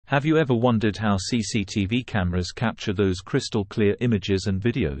Have you ever wondered how CCTV cameras capture those crystal clear images and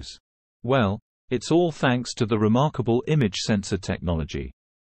videos? Well, it's all thanks to the remarkable image sensor technology.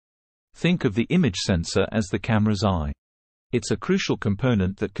 Think of the image sensor as the camera's eye. It's a crucial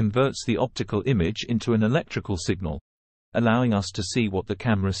component that converts the optical image into an electrical signal, allowing us to see what the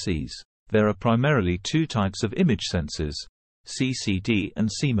camera sees. There are primarily two types of image sensors: CCD and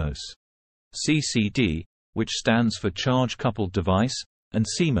CMOS. CCD, which stands for charge-coupled device, and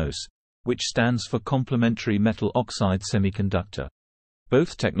CMOS, which stands for complementary metal oxide semiconductor.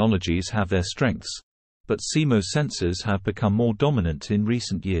 Both technologies have their strengths, but CMOS sensors have become more dominant in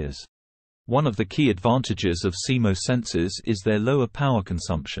recent years. One of the key advantages of CMOS sensors is their lower power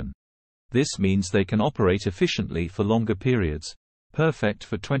consumption. This means they can operate efficiently for longer periods, perfect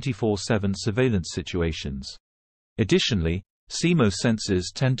for 24/7 surveillance situations. Additionally, CMOS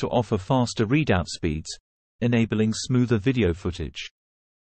sensors tend to offer faster readout speeds, enabling smoother video footage.